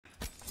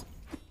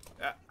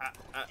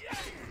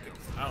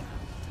Oh.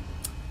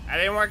 That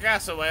didn't work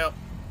out so well.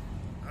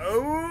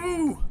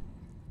 Oh!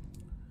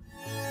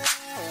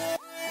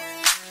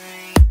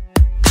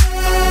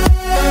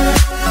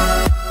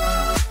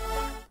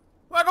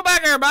 Welcome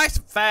back, everybody. It's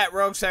Fat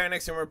Rogue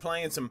Sarenixen, and we're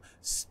playing some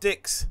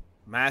Styx,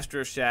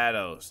 Master of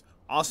Shadows.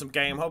 Awesome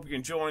game. Hope you're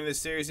enjoying this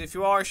series. If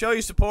you are, show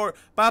your support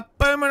by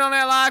booming on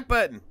that like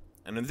button.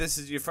 And if this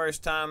is your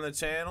first time on the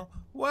channel,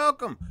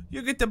 welcome.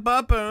 You get the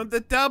boom, the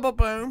double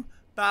boom,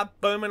 by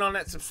booming on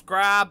that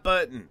subscribe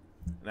button.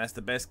 And that's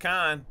the best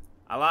kind.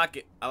 I like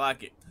it. I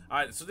like it.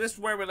 Alright, so this is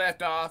where we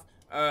left off.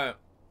 I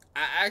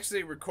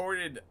actually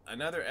recorded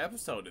another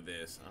episode of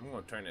this. I'm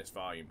going to turn this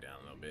volume down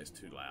a little bit. It's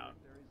too loud.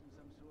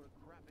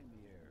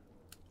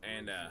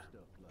 And,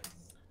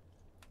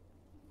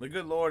 the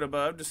good Lord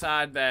above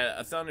decided that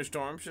a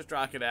thunderstorm should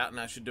strike it out and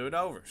I should do it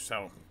over.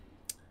 So,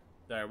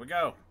 there we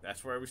go.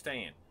 That's where we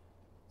stand.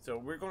 So,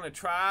 we're going to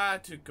try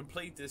to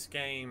complete this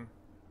game.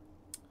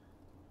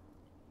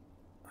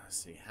 Let's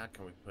see. How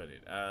can we put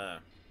it?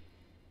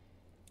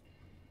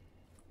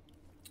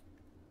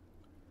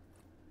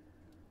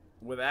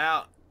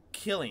 Without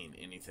killing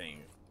anything.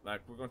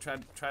 Like, we're going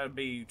to try to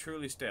be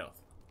truly stealth.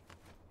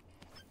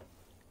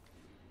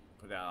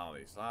 Put out all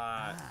these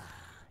lights.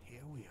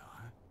 Here we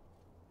are.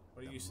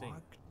 What do you see?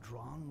 Mark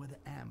drawn with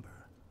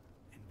amber,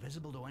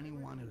 invisible to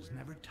anyone who's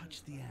never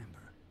touched the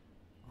amber.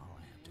 All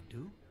I have to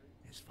do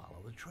is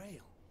follow the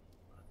trail.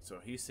 So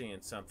he's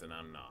seeing something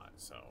I'm not.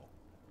 So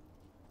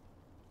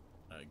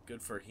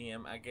good for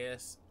him, I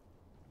guess.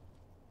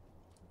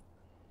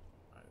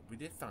 We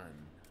did find.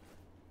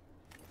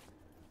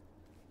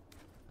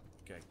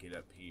 Gotta get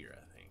up here,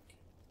 I think.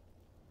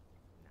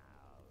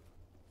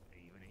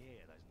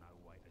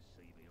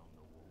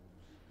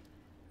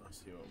 Let's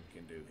see what we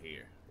can do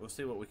here. We'll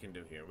see what we can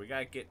do here. We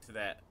gotta get to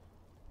that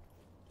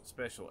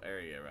special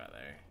area right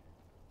there.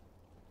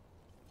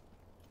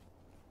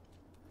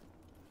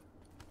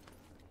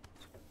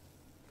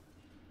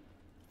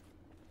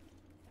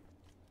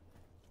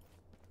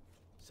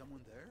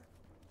 Someone there?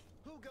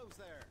 Who goes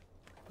there?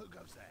 Who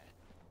goes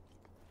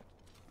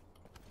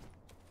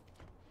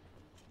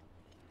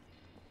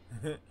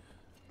there?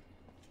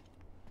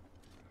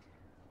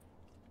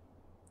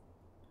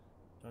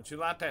 Don't you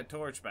light that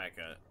torch back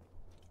up?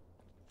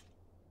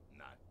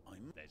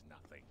 There's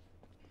nothing.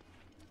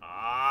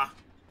 Ah!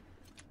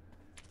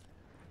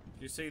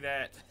 Did you see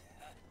that?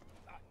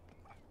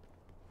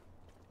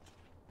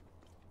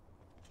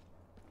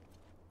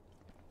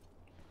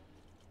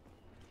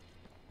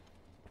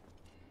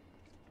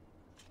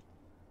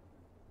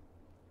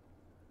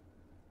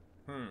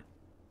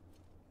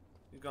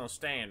 He's gonna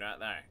stand right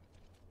there.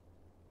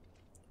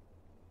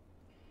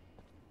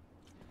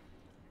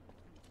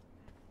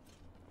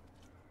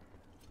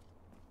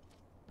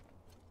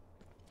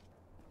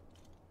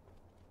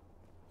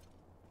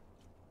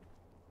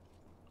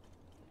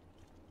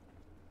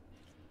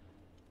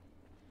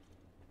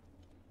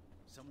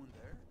 Someone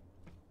there?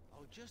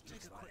 I'll just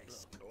take a quick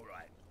look. All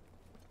right.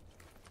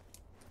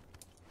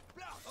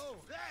 Oh,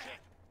 there!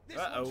 This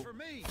Uh-oh. one's for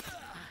me!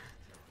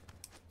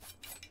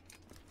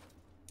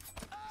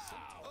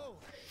 Oh,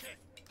 shit!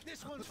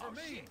 This one's for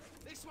me!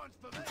 This one's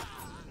for me!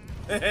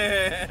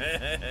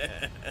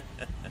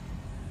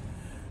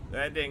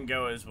 That didn't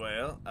go as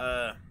well.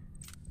 That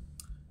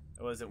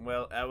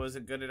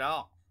wasn't good at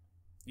all.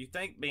 You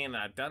think being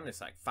I've done this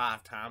like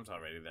 5 times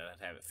already that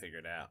I'd have it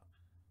figured out.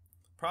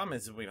 Problem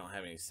is we don't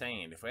have any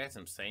sand. If we had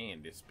some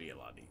sand, this would be a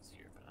lot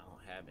easier, but I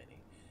don't have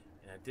any.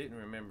 And I didn't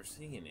remember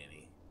seeing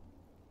any.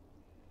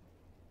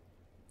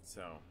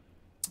 So,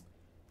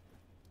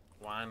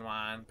 whine,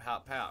 whine,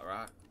 pout, pout,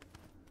 right?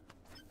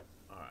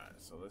 Alright,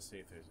 so let's see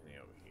if there's any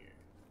over here.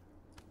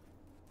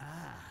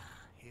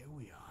 Here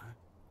we are.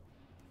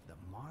 The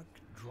mark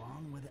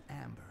drawn with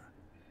amber,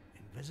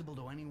 invisible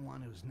to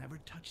anyone who's never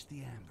touched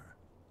the amber.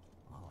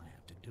 All I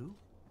have to do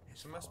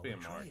is There must follow be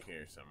a the mark trail.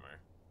 here somewhere.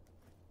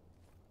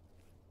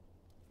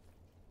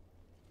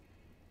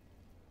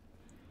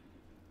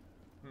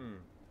 I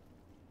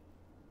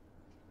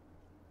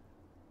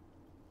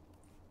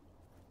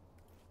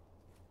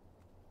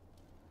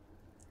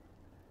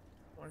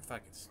wonder if I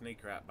could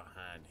sneak right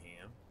behind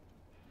him.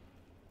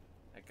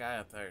 That guy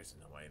up there is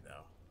in the way,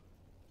 though.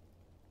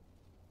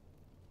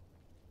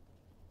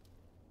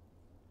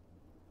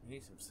 We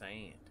need some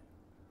sand.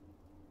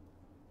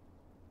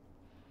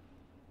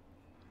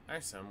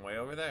 There's some way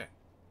over there.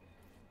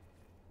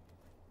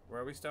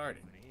 Where are we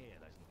starting?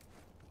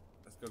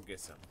 Let's go get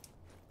some.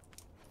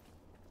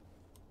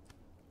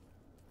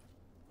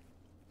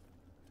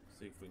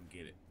 See if we can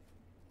get it.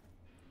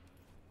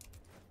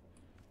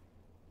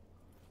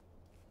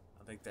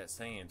 I think that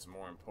sand's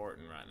more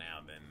important right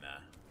now than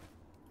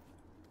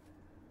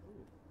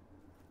ooh.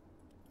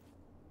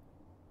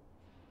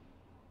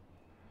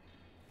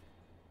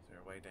 Is there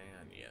a way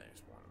down? Yeah,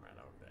 there's one right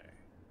over there.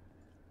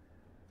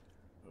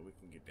 But we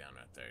can get down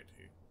right there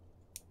too.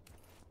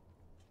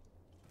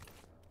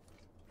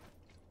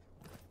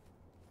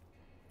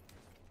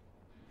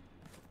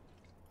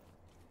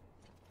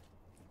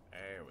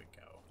 There we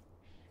go.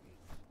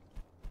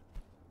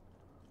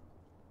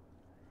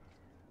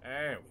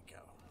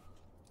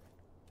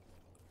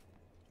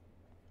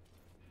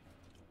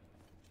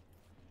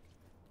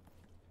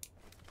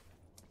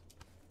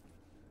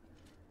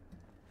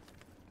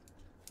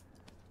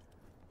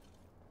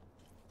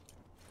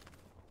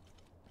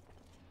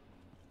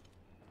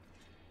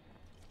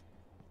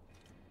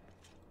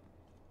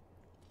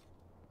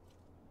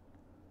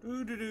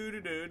 Ooh doo doo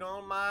doo doo.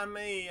 Don't mind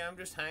me. I'm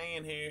just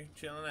hanging here,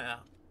 chilling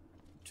out,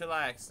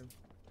 chillaxing.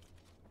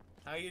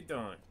 How you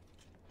doing?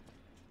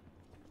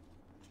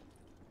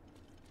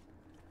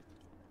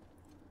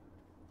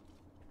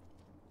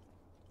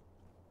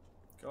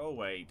 Go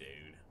away, dude.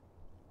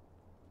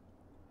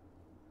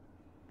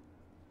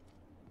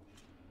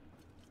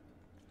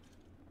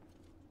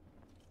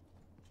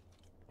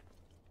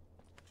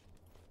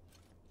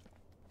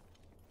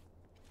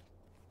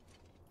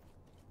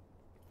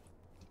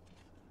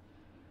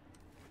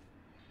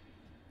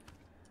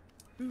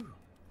 Whew.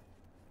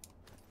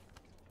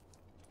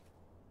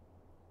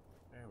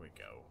 There we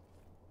go.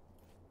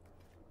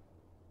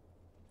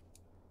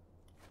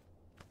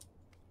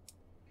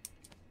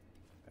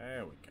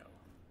 There we go.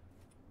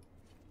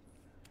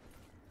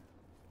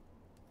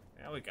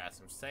 Now we got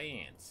some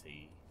sand,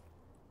 see?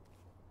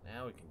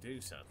 Now we can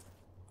do something.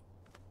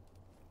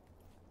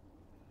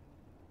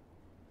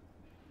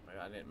 Well,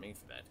 I didn't mean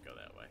for that to go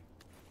that way.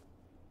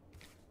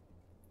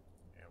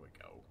 There we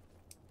go.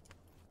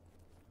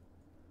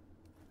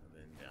 And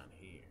then down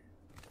here.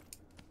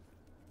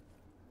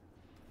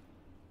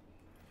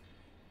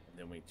 And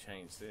then we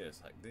change this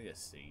like this,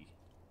 see?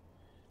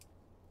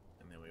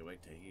 And then we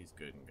wait till he's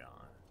good and gone.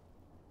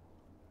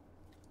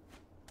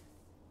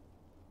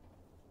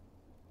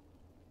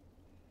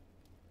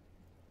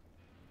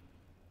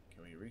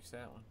 Can we reach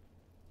that one?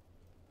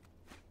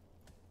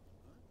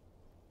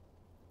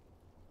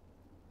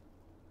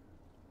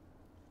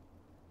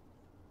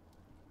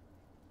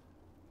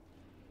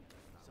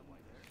 Somewhere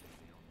there.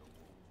 Beyond the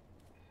wall.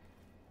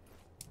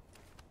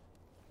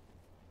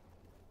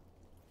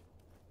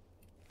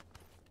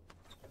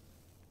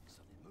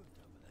 Something moved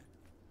over there.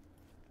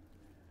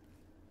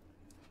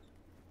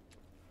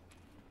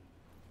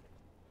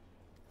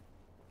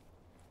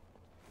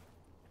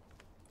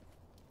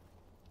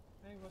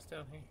 Hey, what's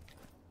down here?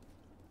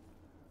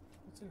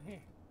 What's in here?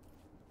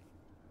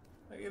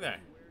 Look at that.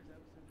 Wears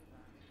out so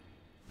fast.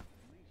 It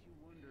makes you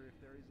wonder if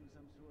there isn't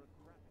some sort of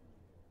crap.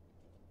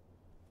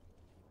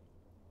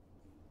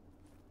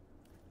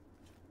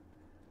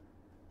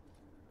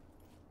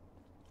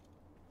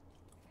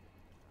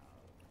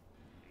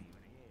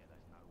 Even here,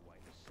 there's no way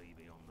to see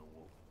beyond the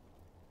wall.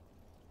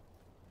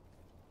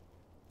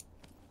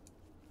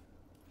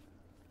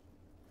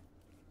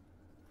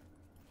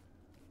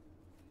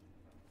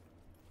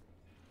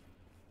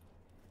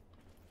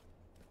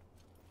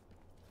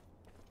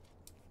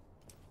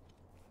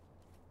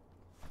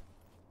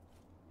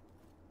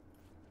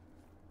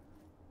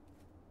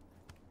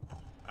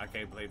 I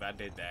can't believe I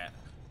did that.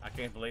 I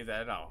can't believe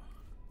that at all.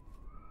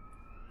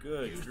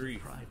 Good Here's the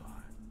grief. Pry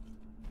Bar.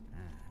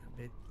 A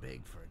bit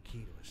big for a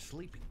key to a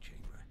sleeping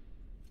chamber.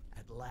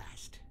 At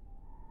last.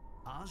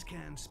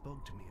 Ozcan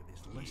spoke to me of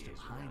his list of Years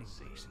hiding without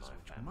seeing places, my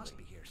which family. must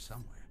be here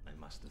somewhere. They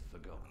must have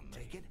forgotten me.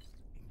 Take it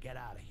and get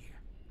out of here.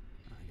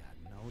 I got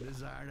no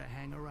desire to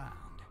hang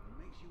around. It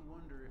makes you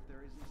wonder if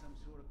there isn't some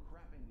sort of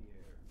crap in the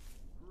air.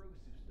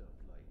 Corrosive stuff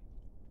like.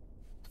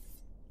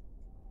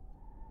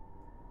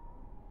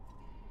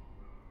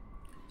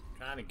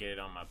 Trying to get it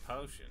on my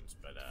potions,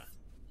 but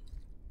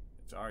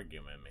it's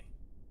arguing with me.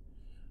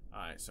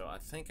 Alright, so I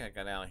think I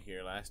got out of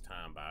here last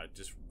time by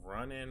just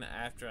running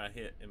after I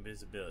hit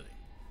invisibility.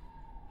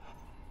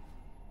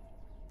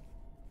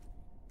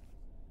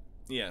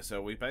 Yeah,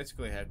 so we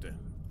basically have to...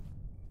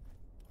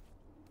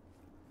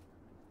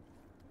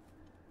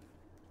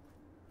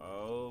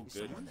 Oh, Is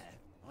good. someone there?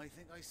 I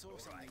think I saw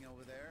something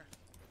over there.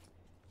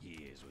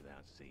 Years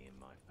without seeing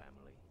my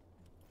family.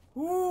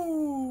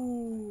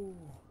 Woo!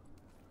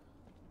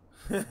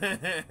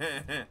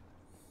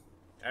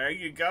 There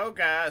you go,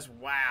 guys.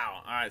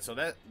 Wow. All right, so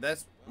that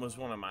was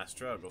one of my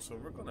struggles. So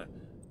we're gonna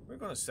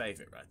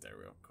save it right there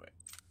real quick.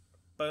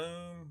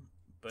 Boom,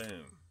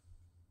 boom.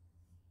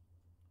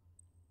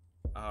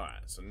 All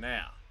right, so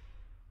now.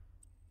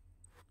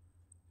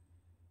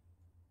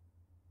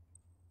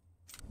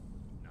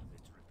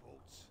 Nothing to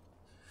report.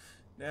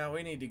 Now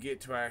we need to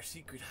get to our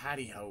secret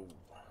hidey hole.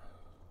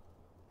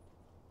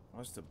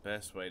 What's the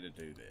best way to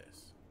do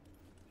this?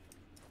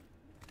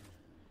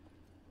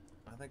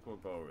 I think we'll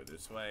go over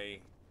this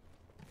way.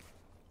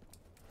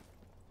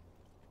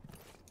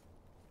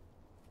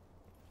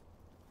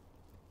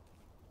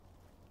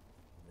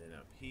 Then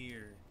up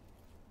here.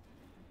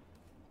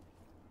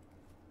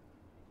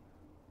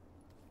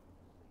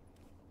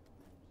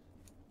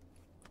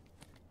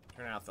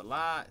 Turn out the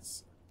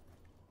lights.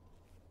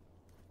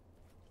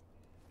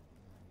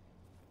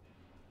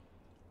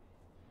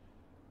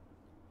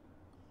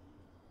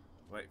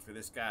 Wait for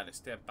this guy to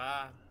step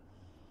by.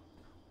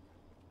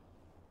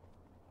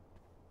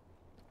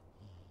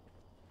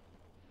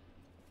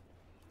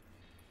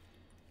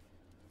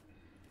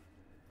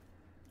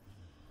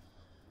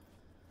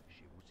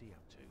 Shit, what's he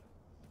up to?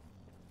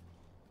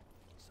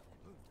 Something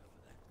moved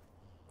over there.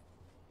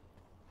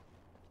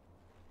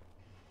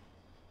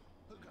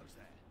 Who goes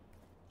there?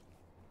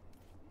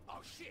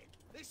 Oh shit!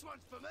 This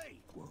one's for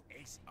me!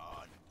 It's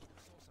on!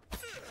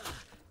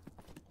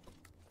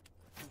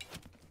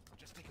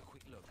 Just take a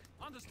quick look.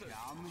 Understood.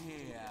 Come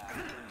here.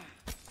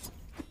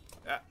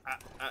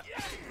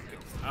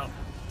 Oh.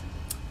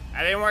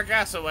 That didn't work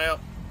out so well.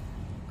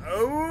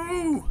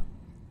 Oh!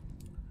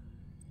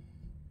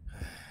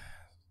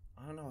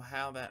 I don't know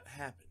how that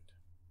happened.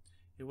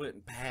 It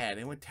went bad.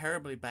 It went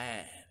terribly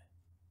bad.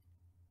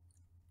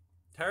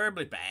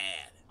 Terribly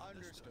bad.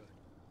 Understood.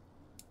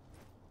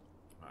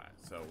 Alright,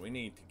 so we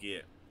need to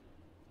get...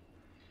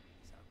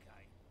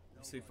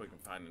 Let's see if we can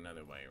find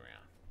another way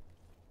around.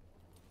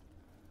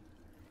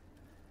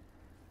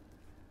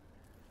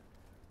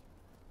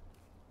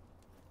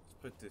 Let's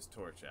put this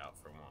torch out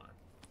for one.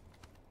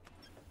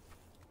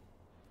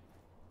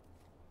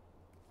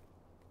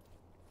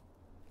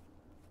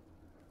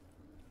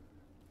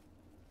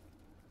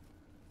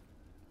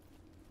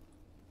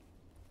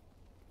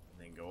 And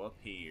then go up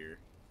here.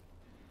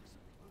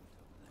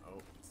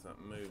 Oh,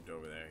 something moved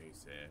over there, he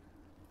said.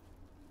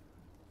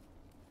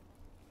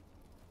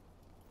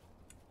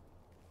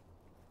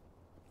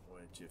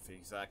 Which, if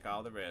he's like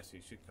all the rest,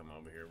 he should come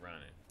over here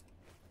running.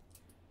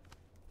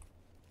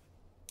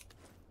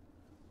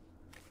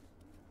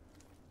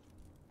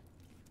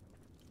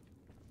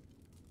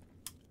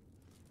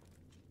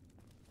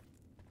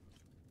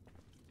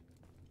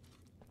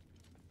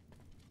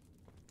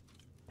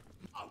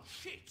 Oh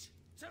shit!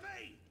 To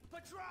me!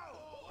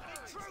 Patrol!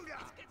 Intruder!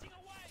 It's getting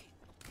away!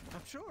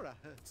 I'm sure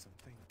I heard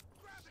something.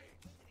 Grab it!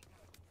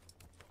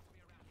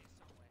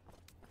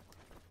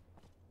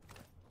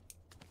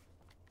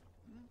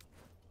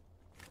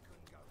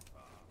 Couldn't go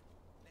far.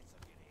 Let's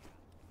get here.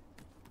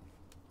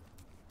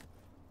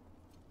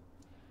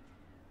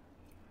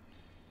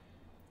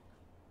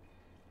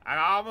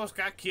 I almost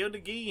got killed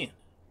again.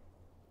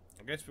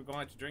 I guess we're going to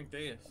have to drink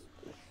this.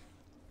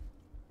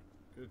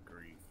 Good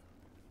grief.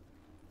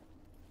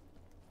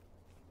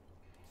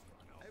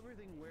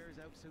 Everything wears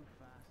out so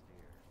fast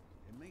here.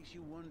 It makes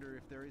you wonder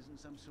if there isn't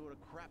some sort of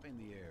crap in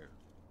the air.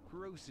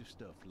 Corrosive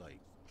stuff like.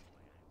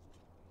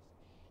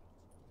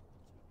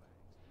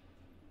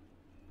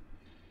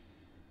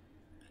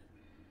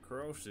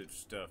 Corrosive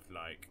stuff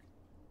like...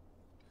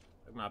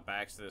 Look, my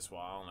back's to this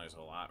wall and there's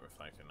a light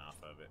reflecting off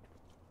of it.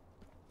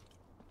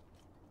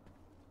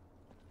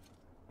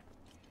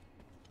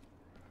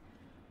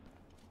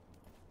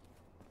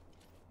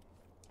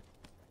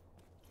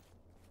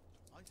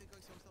 I think I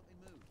saw something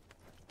move.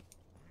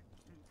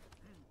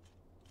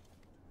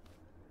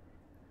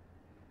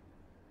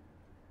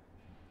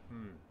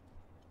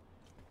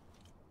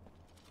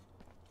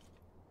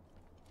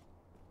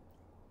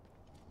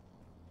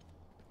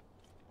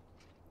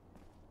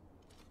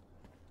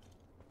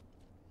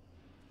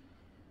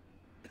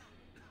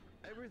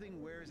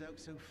 Everything wears out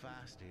so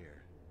fast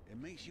here. It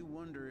makes you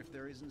wonder if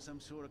there isn't some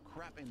sort of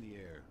crap in the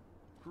air.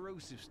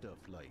 Corrosive stuff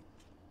like.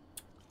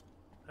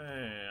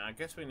 I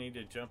guess we need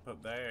to jump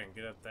up there and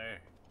get up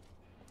there.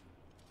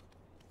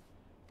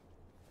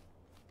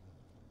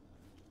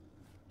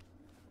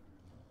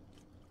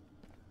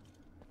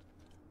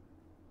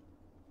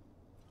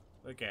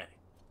 Look at it.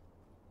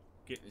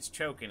 Getting his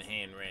choking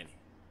hand ready.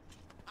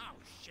 Oh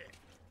shit!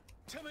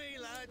 To me,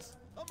 lads!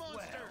 A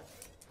monster!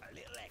 Well, a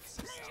little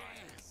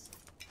exercise.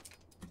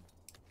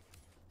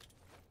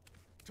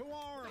 To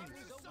arms!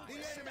 The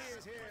enemy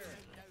is here!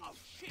 Oh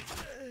shit!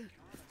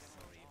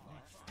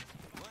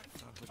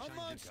 A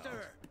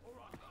monster!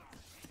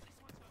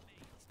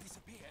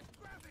 Disappeared.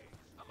 Grab it!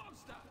 A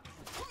monster!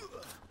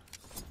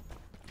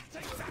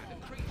 Take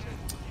that, creature!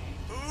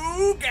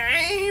 Ooh,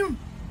 game!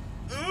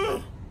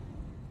 Ooh!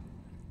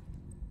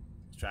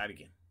 Let's try it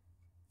again.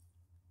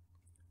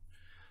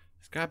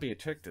 There's gotta be a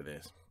trick to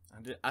this.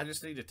 I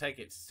just need to take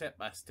it step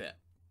by step.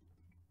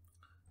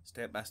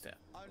 Step by step.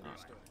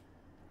 Understood.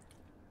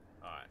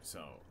 Alright,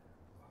 so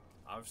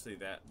obviously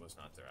that was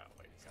not the right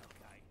way to go.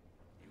 Okay.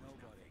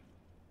 Nobody.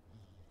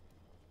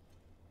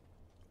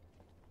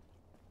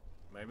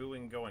 Maybe we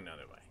can go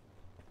another way.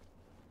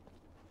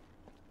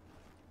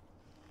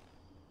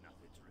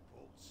 Nothing to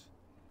report.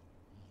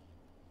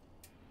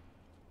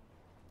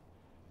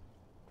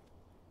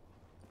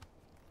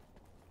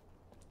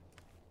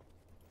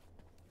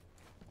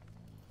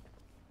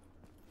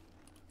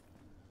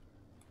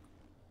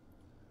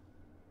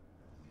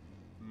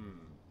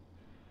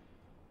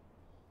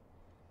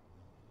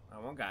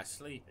 One guy's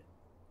sleeping.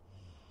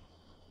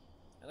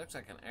 It looks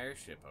like an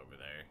airship over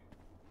there.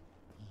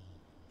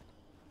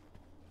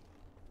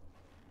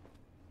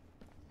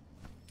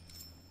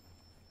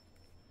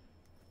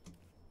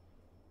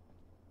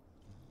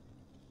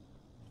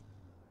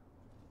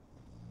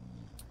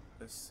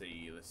 Let's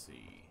see, let's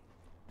see.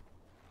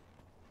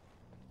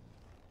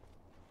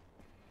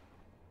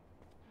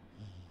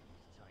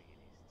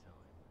 Taking his time.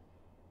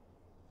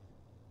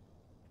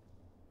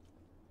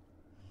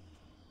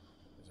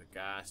 There's a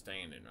guy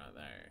standing right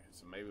there.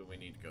 So maybe we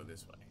need to go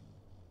this way.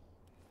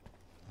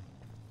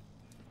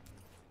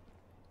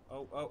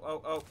 Oh, oh,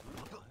 oh, oh.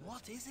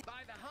 What is it?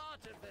 By the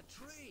heart of the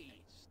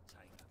tree!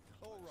 Take up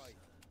the All right.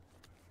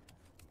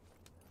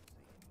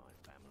 Seeing my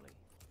family,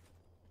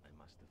 they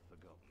must have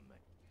forgotten me.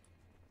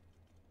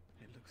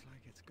 It looks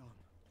like it's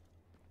gone.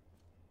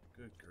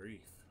 Good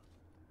grief.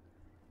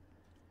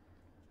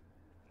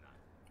 No,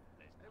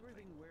 there's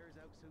Everything wears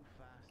out so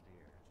fast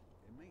here.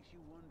 makes you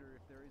wonder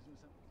if there isn't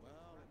some.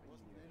 Well, it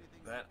wasn't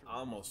anything. That after all.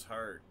 almost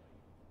hurt.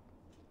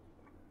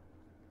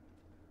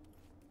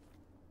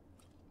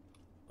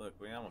 Look,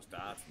 we almost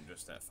died from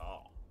just that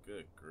fall.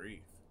 Good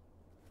grief.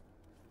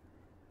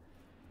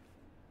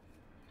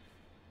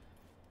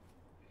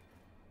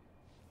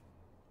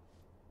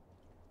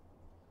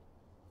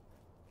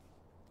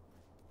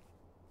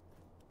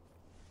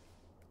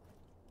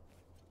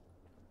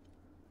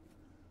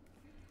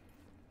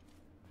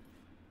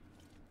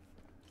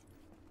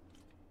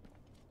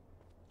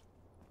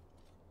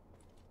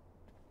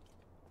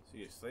 Is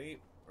he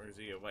asleep or is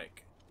he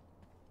awake?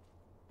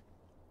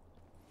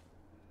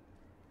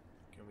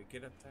 Can we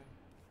get up there?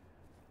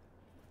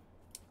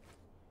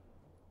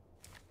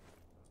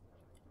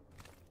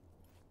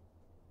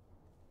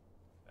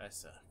 That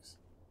sucks.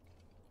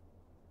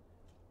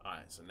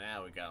 Alright, so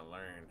now we gotta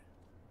learn.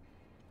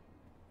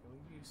 Can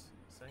we use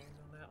sand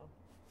on that one?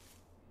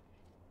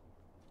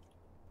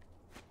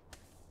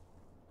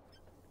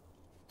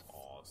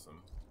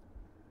 Awesome.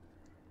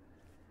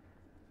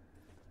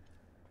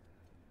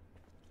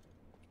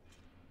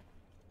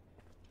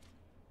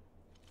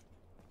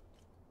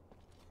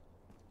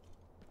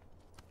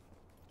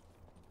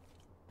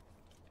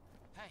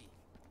 Hey,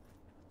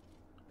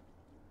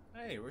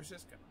 Hey, where's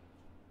this guy?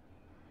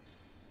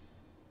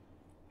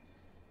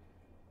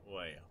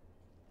 Well.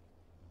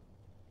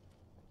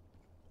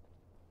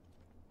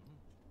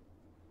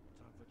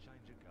 Time for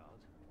change of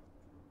guard.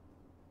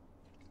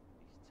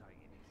 He's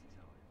taking his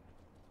time.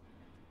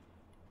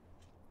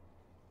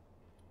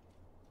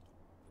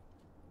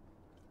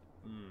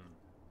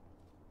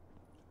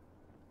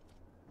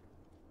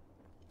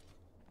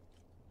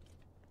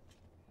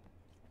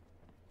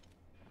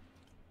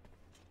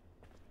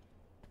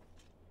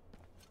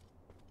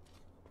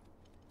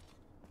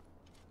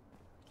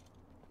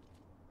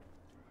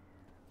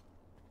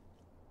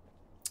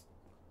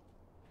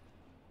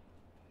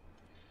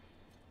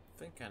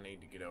 I think I need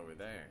to get over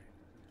there.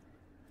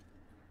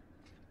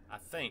 I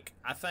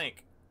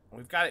think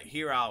we've got it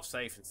here all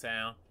safe and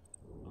sound.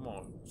 I'm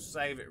gonna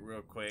save it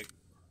real quick.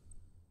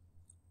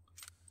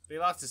 Be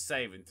lots of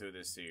saving through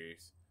this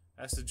series.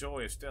 That's the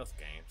joy of stealth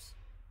games.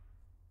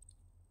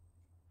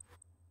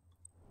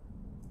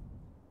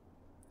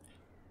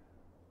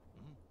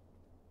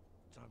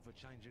 Time for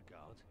change of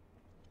guard.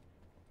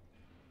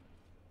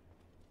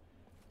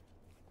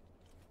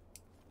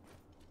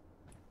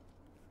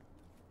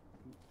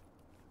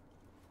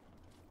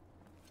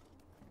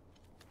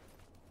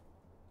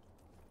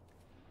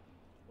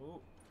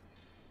 Ooh.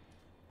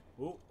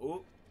 Ooh,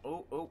 ooh,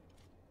 ooh, ooh.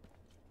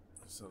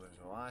 So there's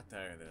a lot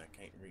there that I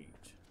can't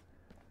reach.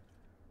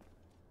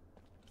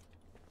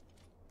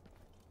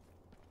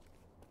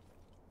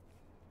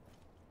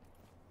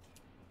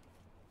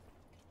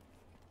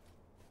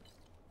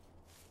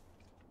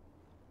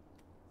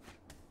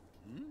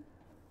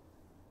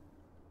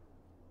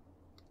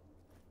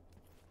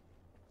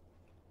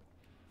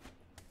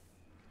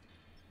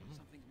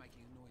 something's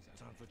making a noise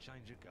Time for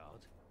change of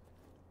guard.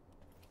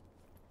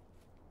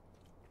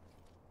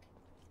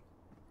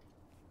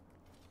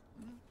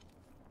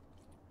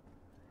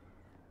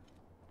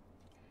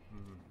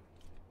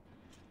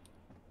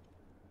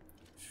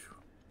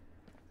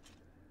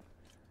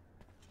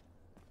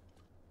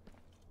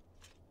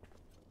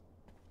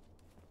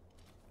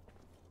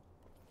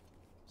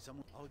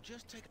 Someone. Oh,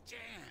 just take a Damn,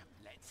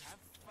 let's have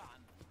fun.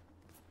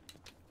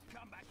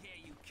 Come back here,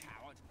 you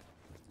coward.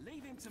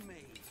 Leave him to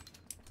me.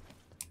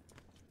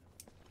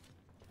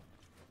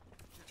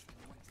 Just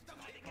wait. Don't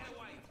let it get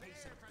away,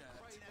 piece of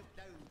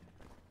dirt.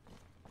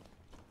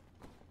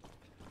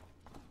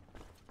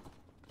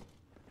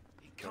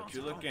 He can't Don't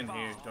you look go in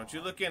here. far. Don't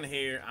you look in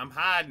here. I'm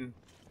hiding.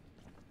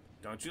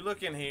 Don't you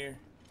look in here.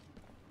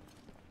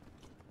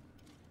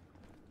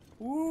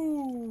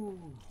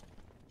 Woo!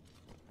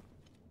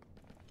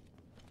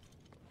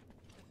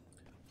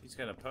 He's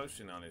got a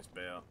potion on his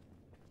belt.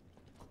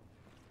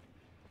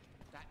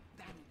 That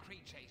damn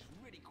creature is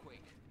really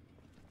quick.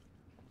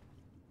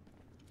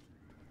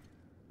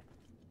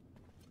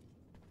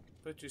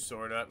 Put your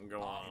sword up and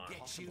go on. I'll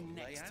get you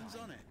Lay next hands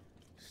time. on it.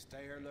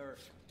 Stay alert.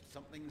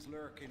 Something's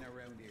lurking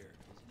around here.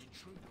 There's an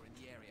intruder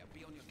in the area.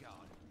 Be on your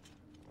guard.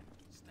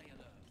 Stay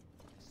alert.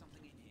 There's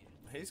something in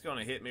here. He's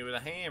gonna hit me with a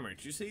hammer.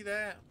 Did you see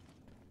that?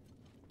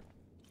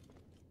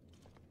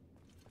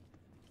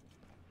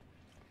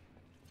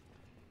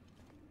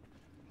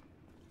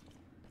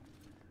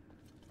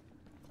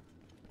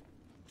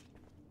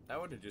 That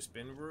would have just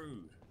been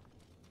rude.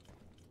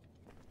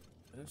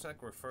 It looks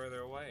like we're further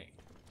away.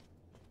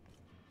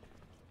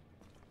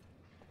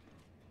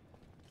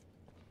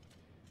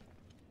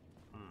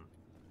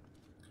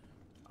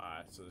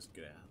 Alright, so let's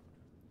get out.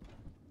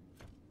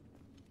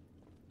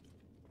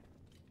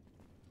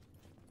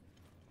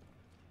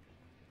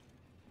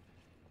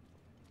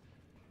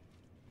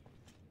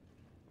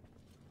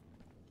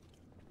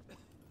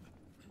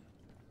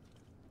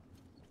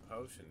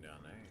 Potion down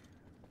there.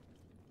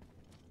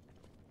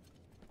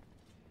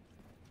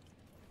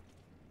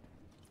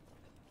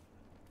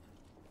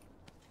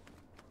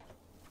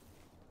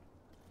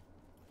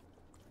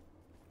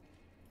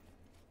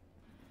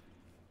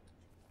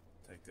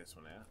 this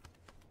one out.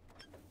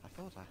 I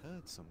thought I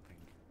heard something.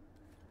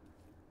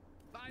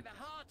 By the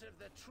heart of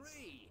the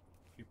tree.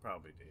 You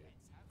probably did.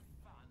 Let's have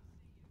fun.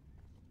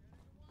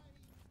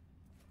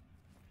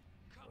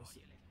 Come on, you little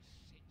shit.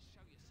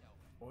 Show yourself.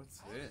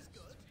 What's Oh, this? it's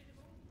good.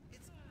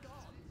 It's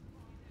gone.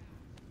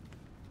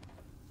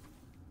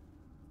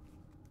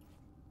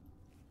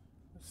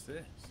 What's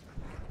this?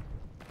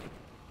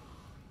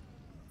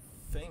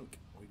 Think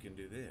we can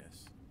do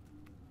this.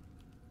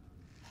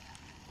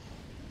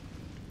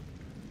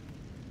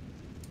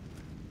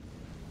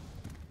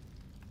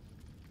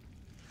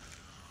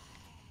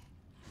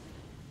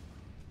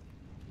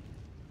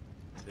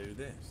 Do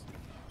this.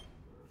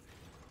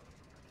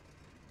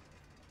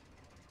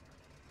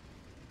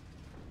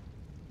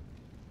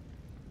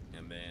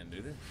 And then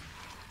do this.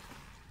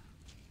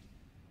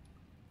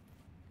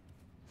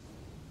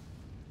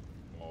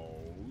 Oh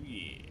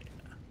yeah.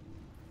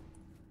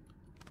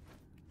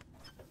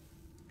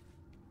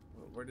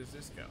 Where does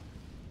this go?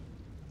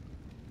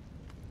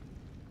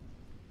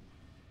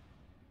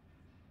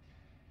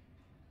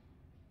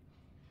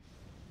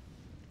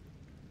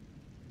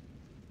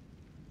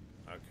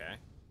 Okay.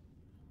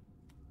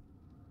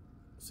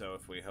 So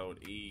if we hold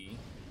E,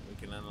 we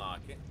can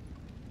unlock it.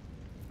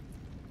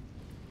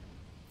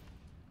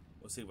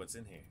 We'll see what's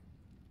in here.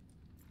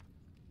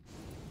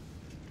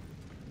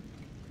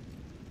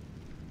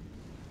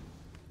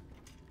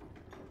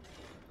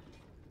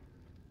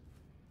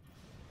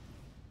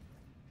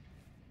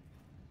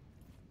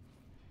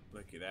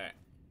 Look at that.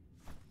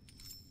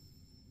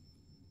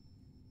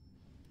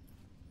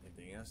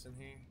 Anything else in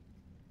here?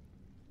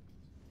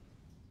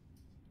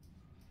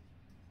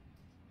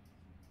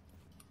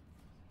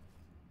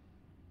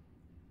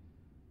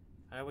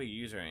 How do we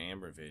use our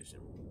amber vision?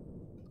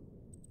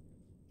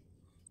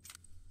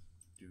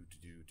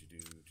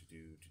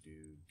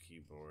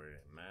 Keyboard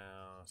and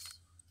mouse.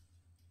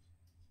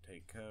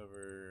 Take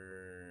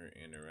cover,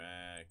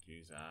 interact,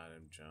 use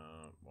item,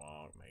 jump,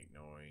 walk, make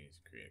noise,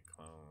 create a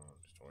clone,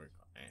 story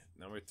clone.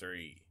 Number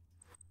 3.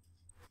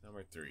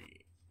 Number 3.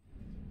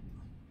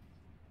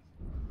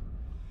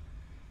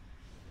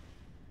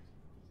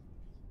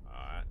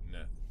 Alright,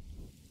 nothing.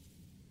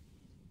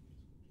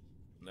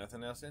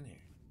 Nothing else in here.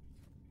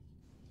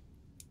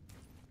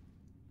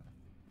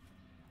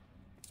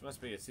 This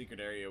must be a secret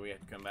area we have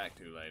to come back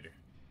to later.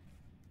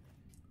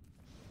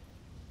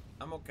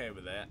 I'm okay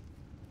with that.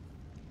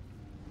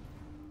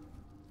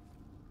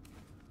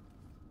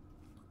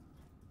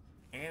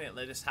 And it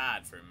let us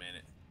hide for a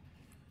minute.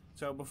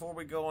 So before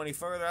we go any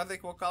further, I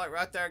think we'll call it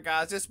right there,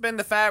 guys. This has been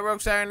the Fat Rogue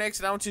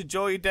Sarenixen. I want you to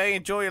enjoy your day,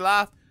 enjoy your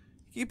life.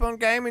 Keep on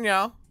gaming,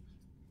 y'all.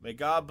 May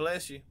God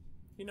bless you.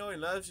 You know He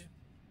loves you.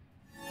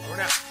 Over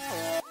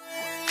now.